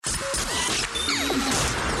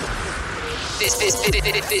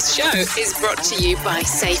This show is brought to you by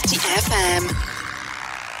Safety FM.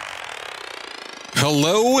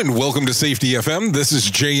 Hello and welcome to Safety FM. This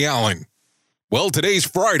is Jay Allen. Well, today's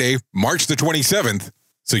Friday, March the 27th,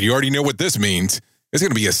 so you already know what this means. It's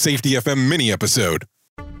going to be a Safety FM mini episode.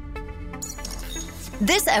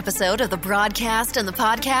 This episode of the broadcast and the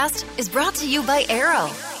podcast is brought to you by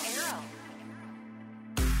Arrow,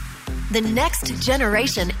 the next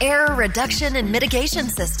generation error reduction and mitigation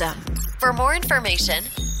system. For more information,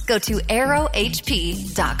 go to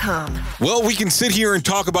arrowhp.com. Well, we can sit here and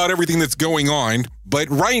talk about everything that's going on, but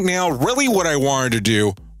right now, really what I wanted to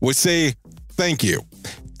do was say thank you.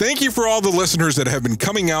 Thank you for all the listeners that have been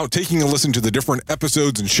coming out, taking a listen to the different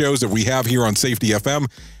episodes and shows that we have here on Safety FM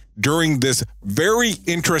during this very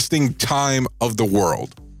interesting time of the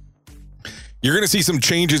world. You're going to see some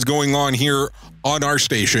changes going on here on our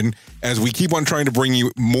station as we keep on trying to bring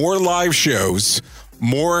you more live shows,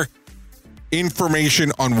 more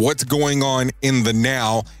information on what's going on in the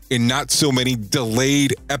now, and not so many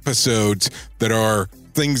delayed episodes that are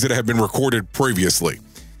things that have been recorded previously.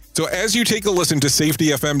 So as you take a listen to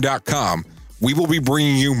safetyfm.com, we will be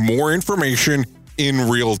bringing you more information in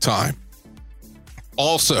real time.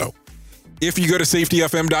 Also, if you go to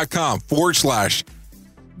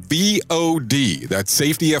safetyfm.com/VOD, that's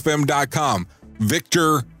safetyfm.com,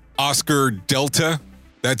 Victor Oscar Delta,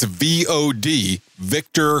 that's VOD,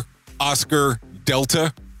 Victor Oscar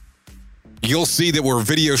Delta, you'll see that we're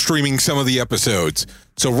video streaming some of the episodes.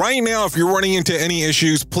 So right now, if you're running into any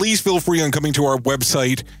issues, please feel free on coming to our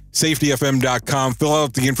website, safetyfm.com, fill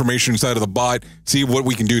out the information inside of the bot, see what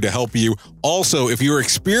we can do to help you. Also, if you're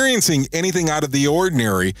experiencing anything out of the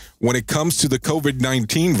ordinary when it comes to the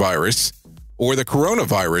COVID-19 virus or the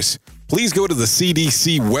coronavirus, please go to the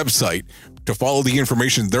CDC website to follow the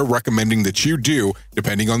information they're recommending that you do,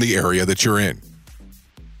 depending on the area that you're in.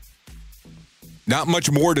 Not much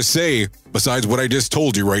more to say besides what I just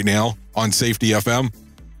told you right now on Safety FM.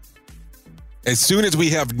 As soon as we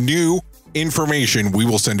have new information, we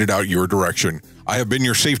will send it out your direction. I have been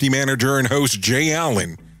your safety manager and host, Jay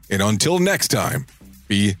Allen, and until next time,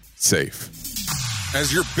 be safe.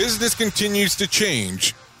 As your business continues to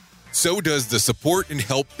change, so does the support and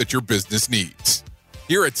help that your business needs.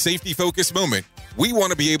 Here at Safety Focus Moment, we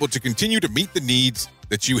want to be able to continue to meet the needs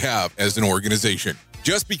that you have as an organization.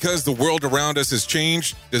 Just because the world around us has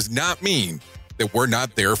changed does not mean that we're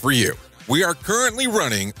not there for you. We are currently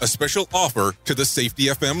running a special offer to the Safety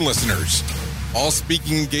FM listeners. All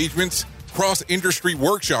speaking engagements, cross-industry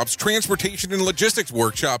workshops, transportation and logistics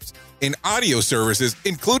workshops, and audio services,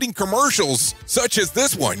 including commercials such as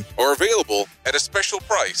this one, are available at a special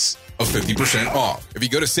price of 50% off. If you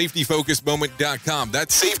go to safetyfocusmoment.com,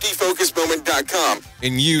 that's safetyfocusmoment.com,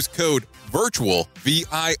 and use code VIRTUAL,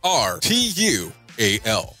 VIRTUAL.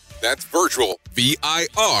 That's virtual,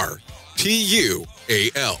 VIRTUAL.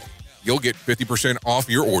 You'll get 50% off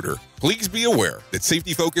your order. Please be aware that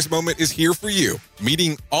Safety Focus Moment is here for you,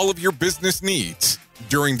 meeting all of your business needs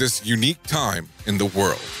during this unique time in the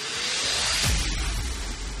world.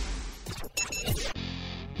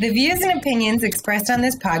 The views and opinions expressed on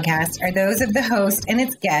this podcast are those of the host and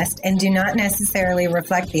its guest and do not necessarily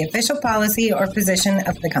reflect the official policy or position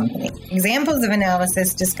of the company. Examples of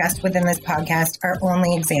analysis discussed within this podcast are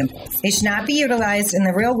only examples. They should not be utilized in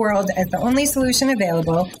the real world as the only solution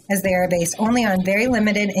available, as they are based only on very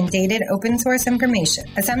limited and dated open source information.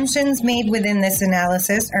 Assumptions made within this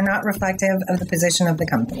analysis are not reflective of the position of the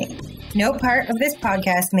company. No part of this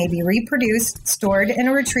podcast may be reproduced, stored in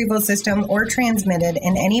a retrieval system, or transmitted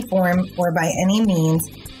in any form or by any means,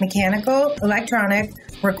 mechanical, electronic,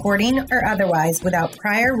 recording, or otherwise, without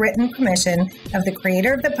prior written permission of the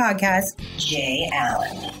creator of the podcast, Jay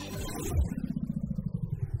Allen.